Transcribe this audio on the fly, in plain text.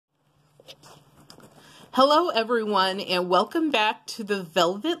Hello everyone, and welcome back to the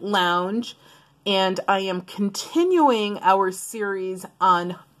Velvet Lounge, and I am continuing our series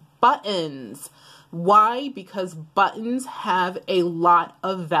on buttons. Why? Because buttons have a lot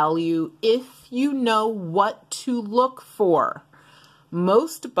of value if you know what to look for.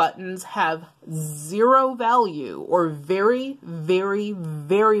 Most buttons have zero value or very, very,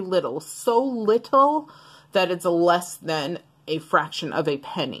 very little. So little that it's less than a fraction of a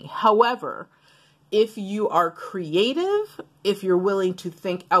penny. However, if you are creative, if you're willing to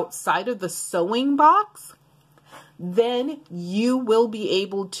think outside of the sewing box, then you will be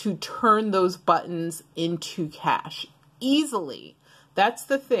able to turn those buttons into cash easily. That's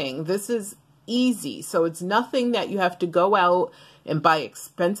the thing. This is easy. So it's nothing that you have to go out and buy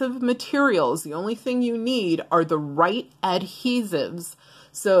expensive materials. The only thing you need are the right adhesives.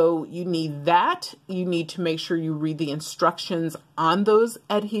 So you need that. You need to make sure you read the instructions on those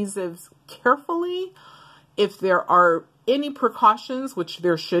adhesives carefully. If there are any precautions, which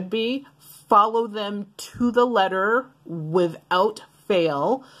there should be, follow them to the letter without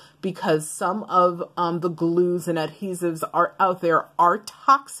fail, because some of the glues and adhesives are out there are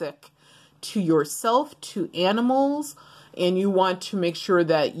toxic to yourself, to animals, and you want to make sure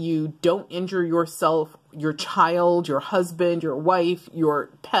that you don't injure yourself, your child, your husband, your wife, your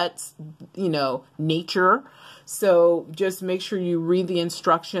pets, nature. So just make sure you read the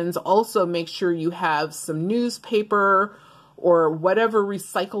instructions. Also make sure you have some newspaper or whatever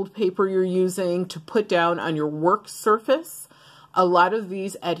recycled paper you're using to put down on your work surface. A lot of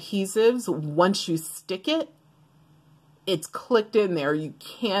these adhesives, once you stick it, it's clicked in there. You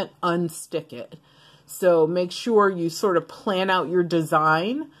can't unstick it. So make sure you sort of plan out your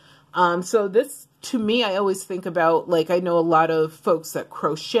design. So this, to me, I always think about, like, I know a lot of folks that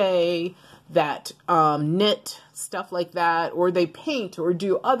crochet, that knit, stuff like that, or they paint or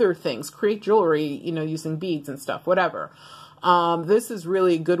do other things, create jewelry, using beads and stuff, whatever. This is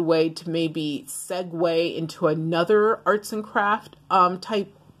really a good way to maybe segue into another arts and craft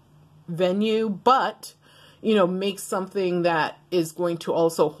type venue, but make something that is going to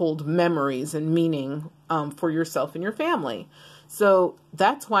also hold memories and meaning for yourself and your family. So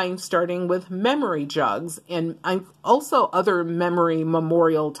that's why I'm starting with memory jugs, and I'm also other memory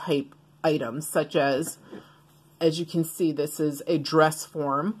memorial type items, such as you can see, this is a dress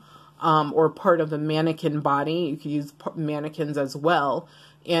form or part of a mannequin body. You can use mannequins as well.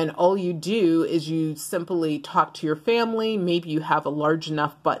 And all you do is you simply talk to your family. Maybe you have a large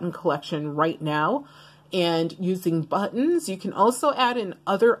enough button collection right now. And using buttons, you can also add in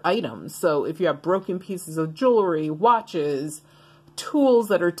other items. So if you have broken pieces of jewelry, watches, tools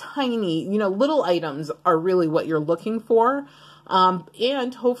that are tiny, little items are really what you're looking for.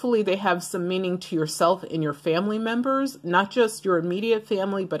 And hopefully they have some meaning to yourself and your family members, not just your immediate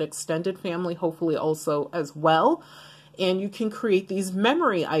family, but extended family, hopefully also as well. And you can create these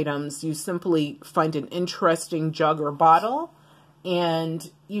memory items. You simply find an interesting jug or bottle, and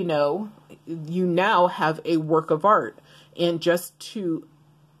you now have a work of art. And just to,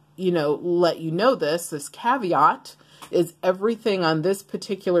 let you know this caveat is everything on this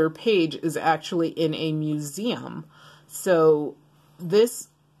particular page is actually in a museum. So this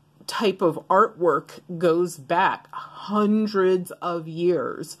type of artwork goes back hundreds of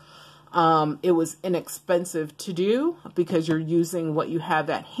years. It was inexpensive to do because you're using what you have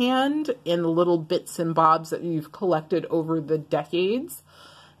at hand and the little bits and bobs that you've collected over the decades.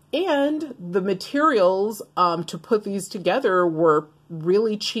 And the materials to put these together were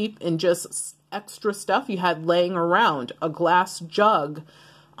really cheap and just extra stuff you had laying around. A glass jug,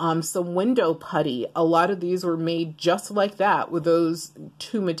 some window putty. A lot of these were made just like that with those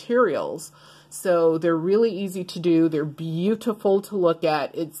two materials. So they're really easy to do. They're beautiful to look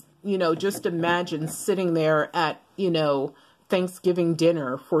at. It's, just imagine sitting there at, Thanksgiving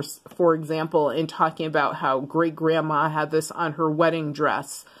dinner, for example, and talking about how great-grandma had this on her wedding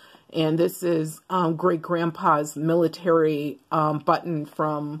dress. And this is great-grandpa's military button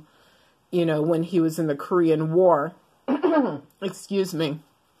from, when he was in the Korean War. Excuse me.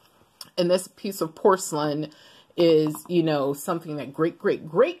 And this piece of porcelain is, something that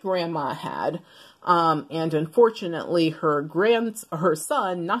great-great-great-grandma had. And unfortunately, her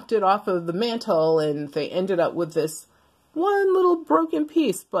son knocked it off of the mantle, and they ended up with this one little broken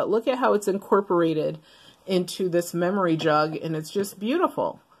piece. But look at how it's incorporated into this memory jug, and it's just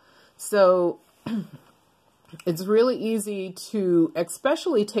beautiful. So it's really easy to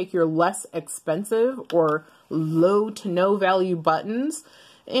especially take your less expensive or low to no value buttons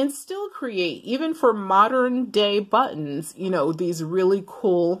and still create, even for modern day buttons, these really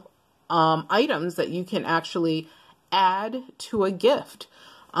cool items that you can actually add to a gift.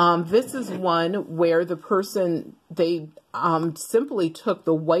 This is one where the person, they simply took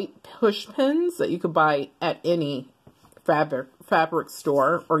the white push pins that you could buy at any fabric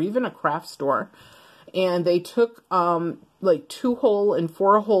store or even a craft store. And they took like 2-hole and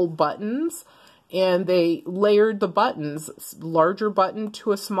 4-hole buttons, and they layered the buttons, larger button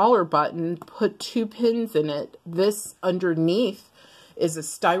to a smaller button, put 2 pins in it. This underneath is a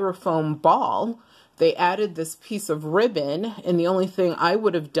styrofoam ball. They added this piece of ribbon, and the only thing I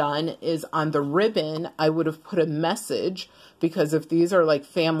would have done is on the ribbon, I would have put a message, because if these are like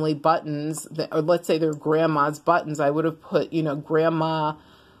family buttons, or let's say they're grandma's buttons, I would have put, you know, Grandma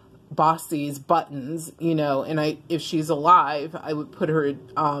Bossy's buttons, you know, and if she's alive, I would put her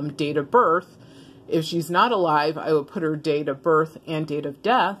date of birth. If she's not alive, I would put her date of birth and date of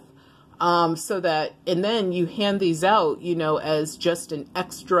death. So that, and then you hand these out, you know, as just an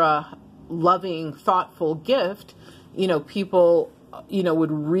extra loving, thoughtful gift. You know, people, you know,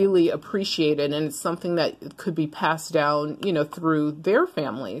 would really appreciate it, and it's something that could be passed down, you know, through their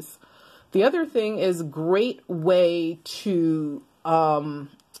families. The other thing is a great way to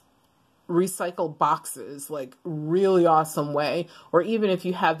recycle boxes, like really awesome way, or even if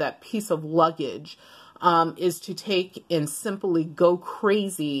you have that piece of luggage, is to take and simply go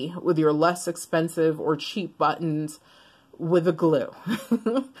crazy with your less expensive or cheap buttons with a glue.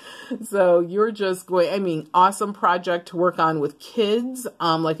 So you're just going, I mean, awesome project to work on with kids.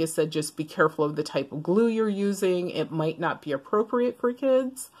 Like I said, just be careful of the type of glue you're using. It might not be appropriate for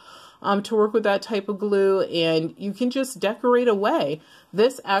kids to work with that type of glue, and you can just decorate away.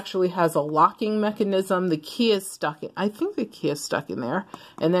 This actually has a locking mechanism. The key is stuck in, I think the key is stuck in there,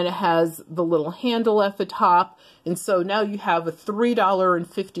 and then it has the little handle at the top. And so now you have a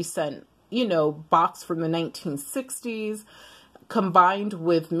 $3.50, you know, box from the 1960s, combined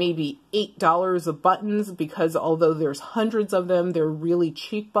with maybe $8 of buttons, because although there's hundreds of them, they're really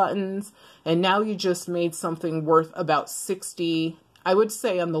cheap buttons. And now you just made something worth about $60, I would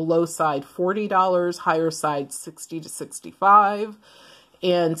say on the low side, $40, higher side, $60 to $65.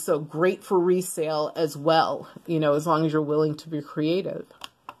 And so great for resale as well, you know, as long as you're willing to be creative.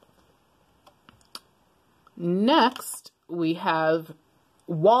 Next, we have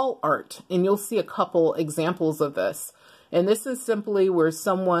wall art, and you'll see a couple examples of this. And this is simply where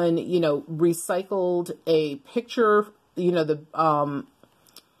someone, you know, recycled a picture, you know, the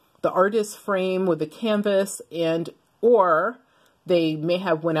artist frame with the canvas, and or they may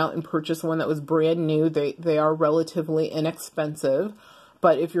have went out and purchased one that was brand new. They are relatively inexpensive.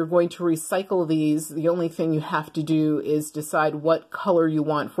 But if you're going to recycle these, the only thing you have to do is decide what color you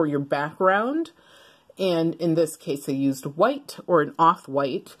want for your background. And in this case, I used white or an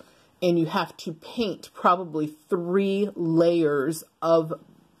off-white. And you have to paint probably 3 layers of,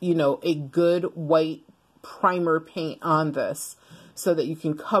 you know, a good white primer paint on this, so that you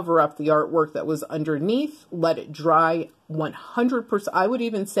can cover up the artwork that was underneath, let it dry 100%. I would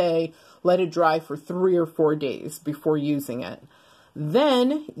even say let it dry for 3 or 4 days before using it.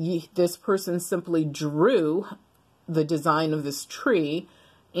 Then this person simply drew the design of this tree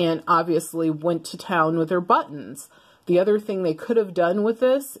and obviously went to town with their buttons. The other thing they could have done with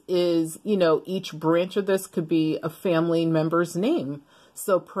this is, you know, each branch of this could be a family member's name.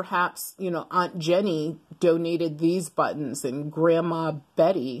 So perhaps, you know, Aunt Jenny donated these buttons, and Grandma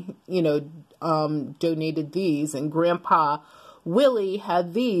Betty, you know, donated these, and Grandpa Willie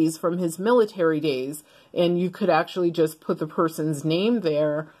had these from his military days. And you could actually just put the person's name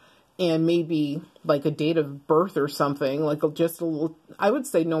there and maybe like a date of birth or something, like just a little, I would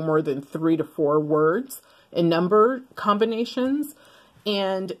say no more than 3 to 4 words and number combinations.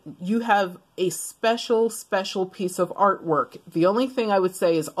 And you have a special piece of artwork. The only thing I would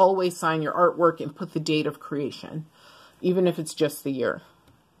say is always sign your artwork and put the date of creation, even if it's just the year.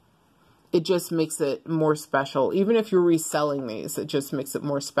 It just makes it more special. Even if you're reselling these, it just makes it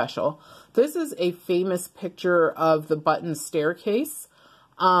more special. This is a famous picture of the button staircase.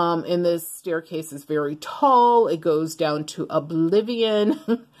 And this staircase is very tall. It goes down to oblivion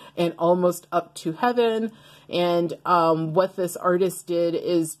and almost up to heaven. And what this artist did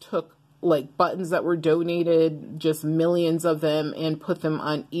is took like buttons that were donated, just millions of them, and put them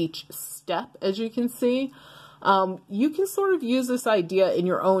on each step, as you can see. You can sort of use this idea in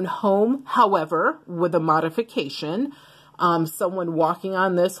your own home, however, with a modification. Someone walking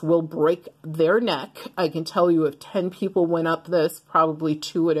on this will break their neck. I can tell you if 10 people went up this, probably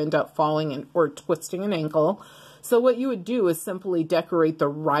 2 would end up falling or twisting an ankle. So what you would do is simply decorate the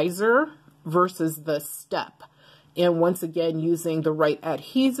riser versus the step. And once again, using the right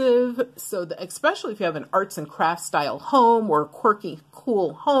adhesive, so that especially if you have an arts and crafts style home or a quirky,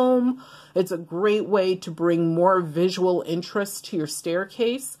 cool home, it's a great way to bring more visual interest to your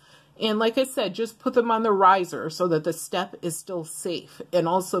staircase. And like I said, just put them on the riser so that the step is still safe. And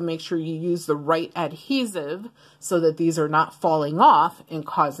also make sure you use the right adhesive so that these are not falling off and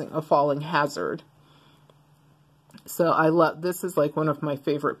causing a falling hazard. So I love, this is like one of my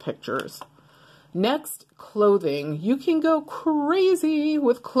favorite pictures. Next, clothing. You can go crazy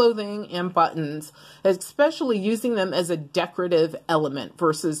with clothing and buttons, especially using them as a decorative element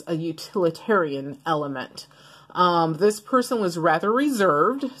versus a utilitarian element. This person was rather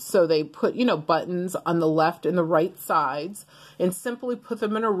reserved, so they put, buttons on the left and the right sides and simply put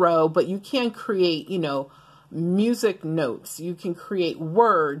them in a row, but you can create, music notes. You can create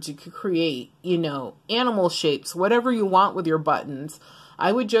words. You can create, animal shapes, whatever you want with your buttons.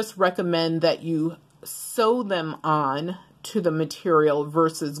 I would just recommend that you sew them on to the material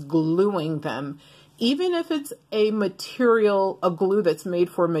versus gluing them. Even if it's a glue that's made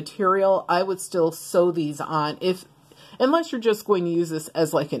for material, I would still sew these on, unless you're just going to use this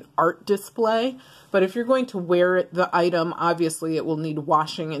as like an art display. But if you're going to wear the item, obviously it will need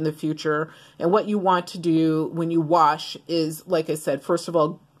washing in the future. And what you want to do when you wash is, like I said, first of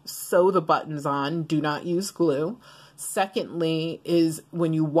all, sew the buttons on. Do not use glue. Secondly is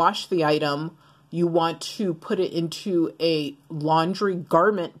when you wash the item, you want to put it into a laundry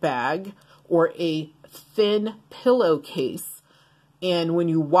garment bag or a thin pillowcase. And when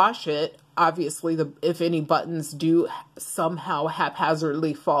you wash it, obviously, if any buttons do somehow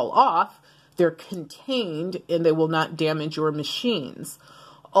haphazardly fall off, they're contained and they will not damage your machines.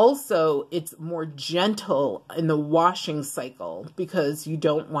 Also, it's more gentle in the washing cycle because you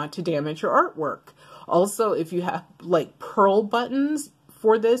don't want to damage your artwork. Also, if you have like pearl buttons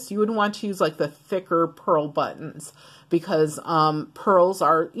for this, you would want to use like the thicker pearl buttons because pearls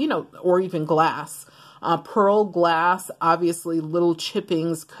are, or even glass. Pearl glass, obviously little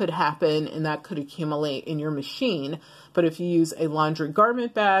chippings could happen and that could accumulate in your machine. But if you use a laundry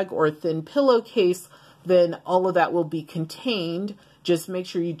garment bag or a thin pillowcase, then all of that will be contained. Just make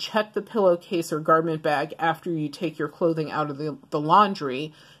sure you check the pillowcase or garment bag after you take your clothing out of the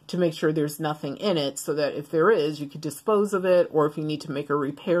laundry to make sure there's nothing in it so that if there is, you can dispose of it, or if you need to make a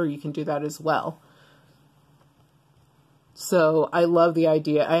repair, you can do that as well. So I love the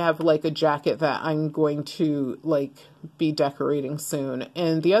idea. I have like a jacket that I'm going to be decorating soon.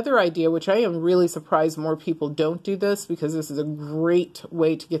 And the other idea, which I am really surprised more people don't do this because this is a great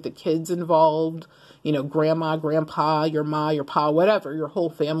way to get the kids involved, grandma, grandpa, your ma, your pa, whatever, your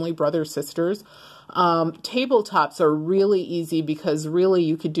whole family, brothers, sisters. Tabletops are really easy because really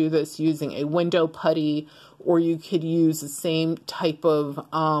you could do this using a window putty, or you could use the same type of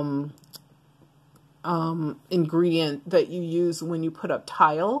ingredient that you use when you put up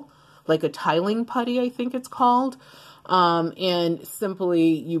tile, like a tiling putty, I think it's called. And simply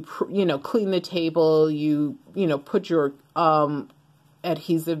you clean the table, you put your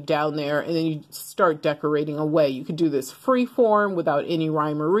adhesive down there, and then you start decorating away. You could do this free form without any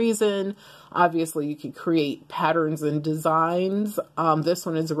rhyme or reason. Obviously, you could create patterns and designs. This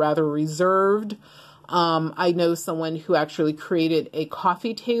one is rather reserved. I know someone who actually created a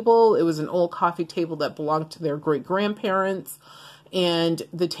coffee table. It was an old coffee table that belonged to their great-grandparents. And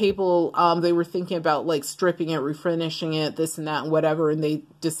the table, they were thinking about stripping it, refinishing it, this and that and whatever. And they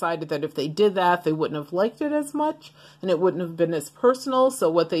decided that if they did that, they wouldn't have liked it as much and it wouldn't have been as personal. So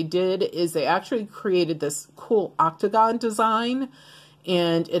what they did is they actually created this cool octagon design.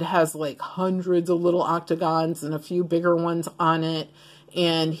 And it has hundreds of little octagons and a few bigger ones on it.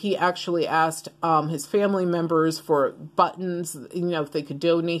 And he actually asked his family members for buttons, if they could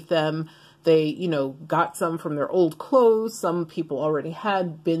donate them. They, got some from their old clothes. Some people already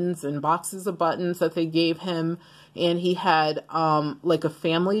had bins and boxes of buttons that they gave him. And he had a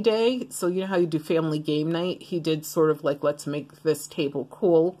family day. So you know how you do family game night? He did sort of let's make this table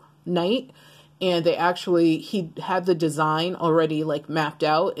cool night. And he had the design already mapped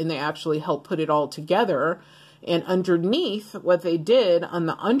out, and they actually helped put it all together. And underneath, what they did on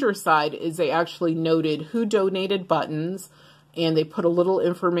the underside is they actually noted who donated buttons, and they put a little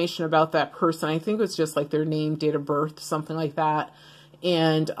information about that person. I think it was just their name, date of birth, something like that.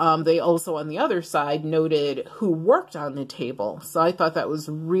 And they also, on the other side, noted who worked on the table. So I thought that was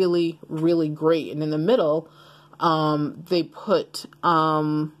really, really great. And in the middle, they put,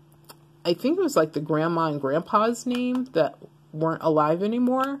 I think it was the grandma and grandpa's name that weren't alive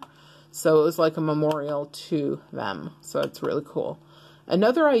anymore. So it was a memorial to them. So it's really cool.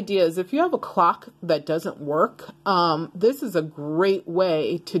 Another idea is if you have a clock that doesn't work, this is a great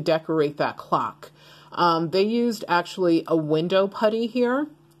way to decorate that clock. They used actually a window putty here,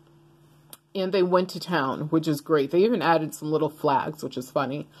 and they went to town, which is great. They even added some little flags, which is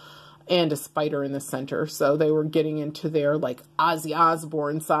funny, and a spider in the center. So they were getting into their like Ozzy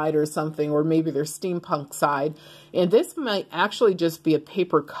Osbourne side or something, or maybe their steampunk side. And this might actually just be a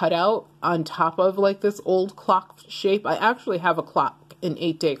paper cutout on top of like this old clock shape. I actually have a clock, an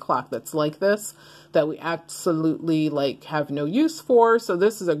 8-day clock that's like this, that we absolutely like have no use for. So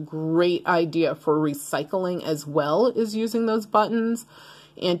this is a great idea for recycling as well as using those buttons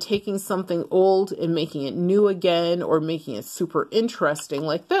and taking something old and making it new again, or making it super interesting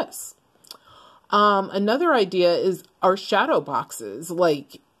like this. Another idea is our shadow boxes.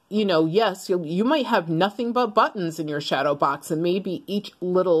 Like, you know, yes, you might have nothing but buttons in your shadow box, and maybe each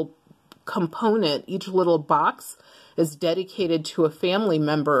little component, each little box is dedicated to a family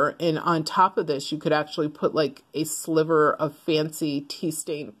member. And on top of this, you could actually put like a sliver of fancy tea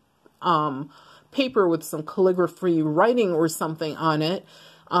stain paper with some calligraphy writing or something on it,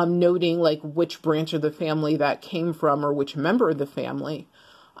 noting like which branch of the family that came from, or which member of the family.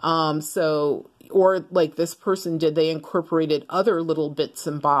 Or like this person did, they incorporated other little bits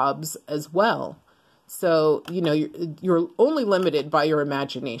and bobs as well. So, you know, you're only limited by your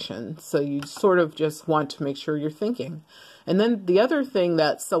imagination. So you sort of just want to make sure you're thinking. And then the other thing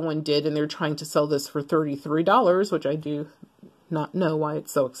that someone did, and they're trying to sell this for $33, which I do not know why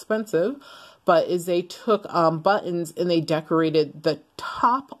it's so expensive, but is they took buttons and they decorated the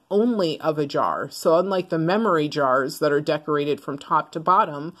top only of a jar. So unlike the memory jars that are decorated from top to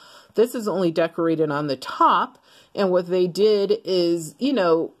bottom, this is only decorated on the top. And what they did is, you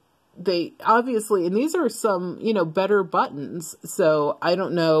know, they obviously, and these are some, you know, better buttons. So I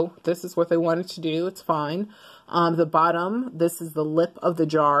don't know, this is what they wanted to do. It's fine. The bottom, this is the lip of the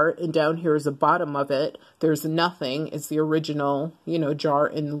jar, and down here is the bottom of it. There's nothing. It's the original, you know, jar,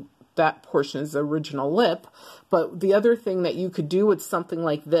 and that portion is the original lip. But the other thing that you could do with something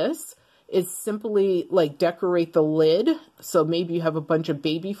like this is simply like decorate the lid. So maybe you have a bunch of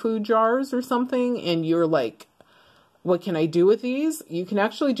baby food jars or something, and you're like, what can I do with these? You can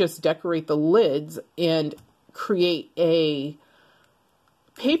actually just decorate the lids and create a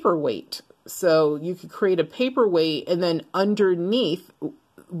paperweight. So you could create a paperweight, and then underneath,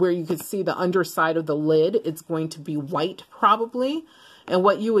 where you could see the underside of the lid, it's going to be white probably. And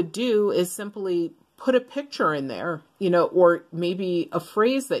what you would do is simply put a picture in there, you know, or maybe a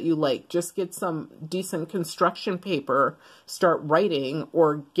phrase that you like. Just get some decent construction paper, start writing,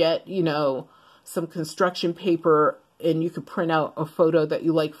 or get, you know, some construction paper, and you could print out a photo that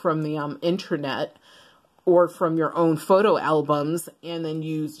you like from the internet or from your own photo albums, and then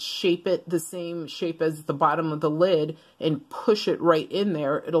you shape it the same shape as the bottom of the lid and push it right in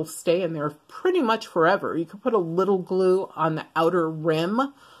there. It'll stay in there pretty much forever. You could put a little glue on the outer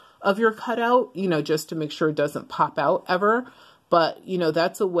rim of your cutout, you know, just to make sure it doesn't pop out ever. But, you know,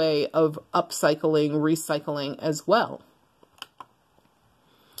 that's a way of upcycling, recycling as well.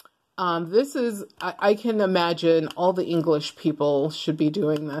 This is, I can imagine all the English people should be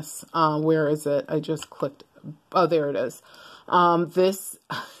doing this. Where is it? I just clicked. Oh, there it is. This,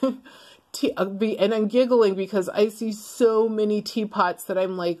 and I'm giggling because I see so many teapots that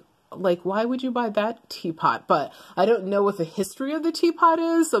I'm like, why would you buy that teapot? But I don't know what the history of the teapot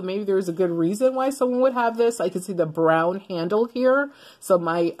is, so maybe there's a good reason why someone would have this. I can see the brown handle here, so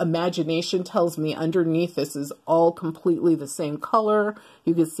my imagination tells me underneath this is all completely the same color.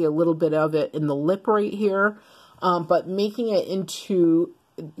 You can see a little bit of it in the lip right here, but making it into,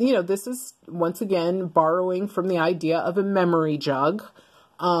 you know, this is once again borrowing from the idea of a memory jug.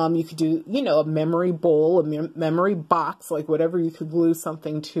 You could do, you know, a memory bowl, a memory box, like whatever you could glue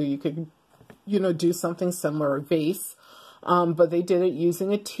something to. You could, you know, do something similar, a vase. But they did it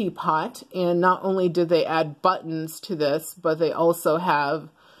using a teapot. And not only did they add buttons to this, but they also have,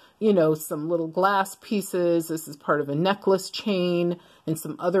 you know, some little glass pieces. This is part of a necklace chain and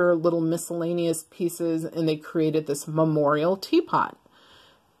some other little miscellaneous pieces. And they created this memorial teapot.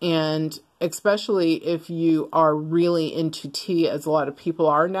 And especially if you are really into tea, as a lot of people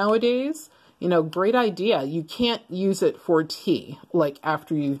are nowadays, you know, great idea. You can't use it for tea, like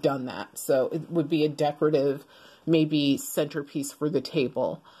after you've done that. So it would be a decorative, maybe centerpiece for the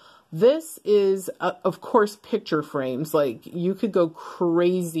table. This is, of course, picture frames. Like you could go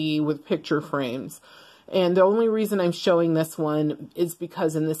crazy with picture frames. And the only reason I'm showing this one is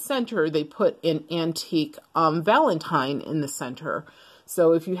because in the center, they put an antique Valentine in the center.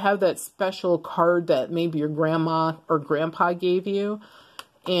 So if you have that special card that maybe your grandma or grandpa gave you,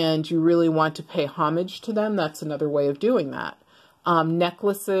 and you really want to pay homage to them, that's another way of doing that.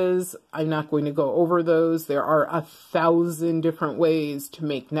 Necklaces, I'm not going to go over those. There are 1,000 different ways to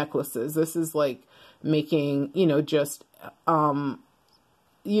make necklaces. This is like making, just, a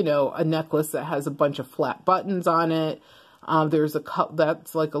necklace that has a bunch of flat buttons on it. There's a cup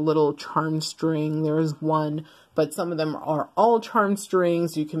that's like a little charm string. There's one, but some of them are all charm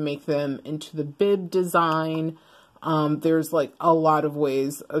strings. You can make them into the bib design. There's like a lot of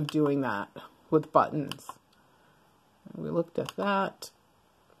ways of doing that with buttons. We looked at that.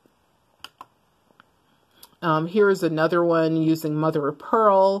 Here's another one using mother of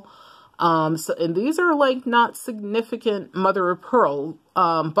pearl. And these are like not significant mother of pearl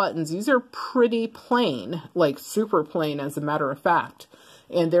buttons. These are pretty plain, like super plain as a matter of fact.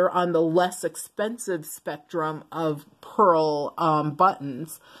 And they're on the less expensive spectrum of pearl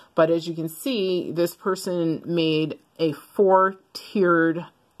buttons. But as you can see, this person made a 4-tiered,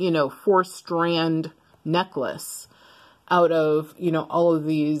 4-strand necklace out of, all of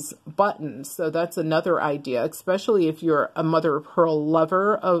these buttons. So that's another idea, especially if you're a mother of pearl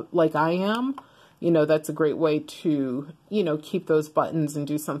lover like I am. That's a great way to, keep those buttons and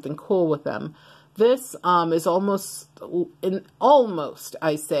do something cool with them. This is almost,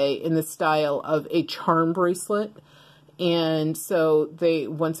 I say, in the style of a charm bracelet. And so they,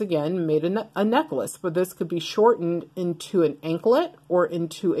 once again, made a necklace, but this could be shortened into an anklet or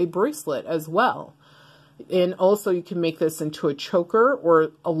into a bracelet as well. And also you can make this into a choker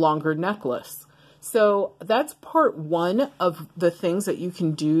or a longer necklace. So that's part one of the things that you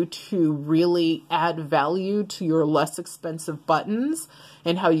can do to really add value to your less expensive buttons,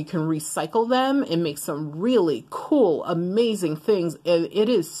 and how you can recycle them and make some really cool, amazing things. And it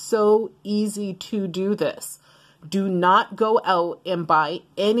is so easy to do this. Do not go out and buy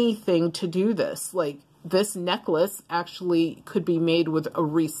anything to do this. Like, this necklace actually could be made with a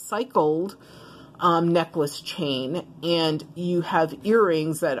recycled necklace chain, and you have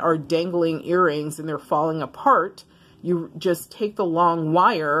earrings that are dangling earrings and they're falling apart. You just take the long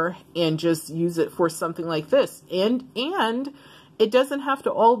wire and just use it for something like this. And it doesn't have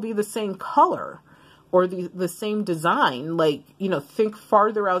to all be the same color or the same design. Like, think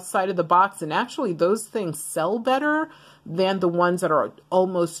farther outside of the box, and actually those things sell better than the ones that are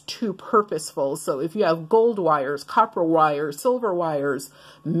almost too purposeful. So if you have gold wires, copper wires, silver wires,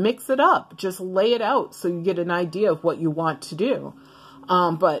 mix it up. Just lay it out so you get an idea of what you want to do.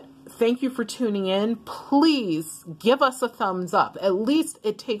 But thank you for tuning in. Please give us a thumbs up. At least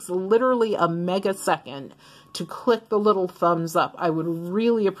it takes literally a megasecond to click the little thumbs up. I would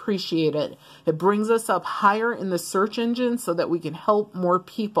really appreciate it. It brings us up higher in the search engine so that we can help more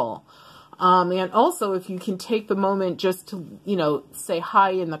people. And also, if you can take the moment just to, say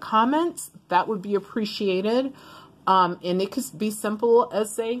hi in the comments, that would be appreciated. And it could be simple as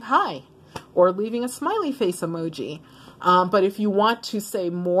saying hi or leaving a smiley face emoji. But if you want to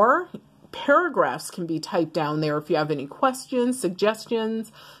say more, paragraphs can be typed down there if you have any questions,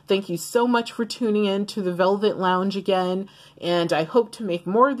 suggestions. Thank you so much for tuning in to the Velvet Lounge again. And I hope to make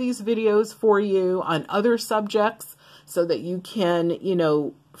more of these videos for you on other subjects so that you can,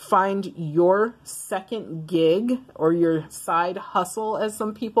 find your second gig or your side hustle, as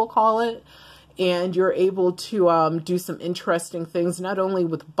some people call it. And you're able to do some interesting things, not only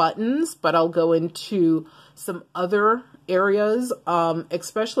with buttons, but I'll go into some other areas,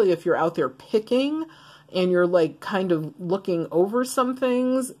 especially if you're out there picking and you're like kind of looking over some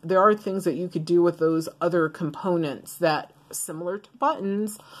things. There are things that you could do with those other components that, similar to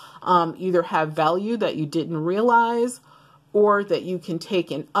buttons, either have value that you didn't realize, or that you can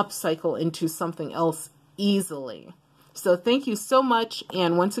take and upcycle into something else easily. So thank you so much.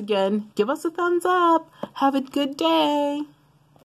 And once again, give us a thumbs up. Have a good day.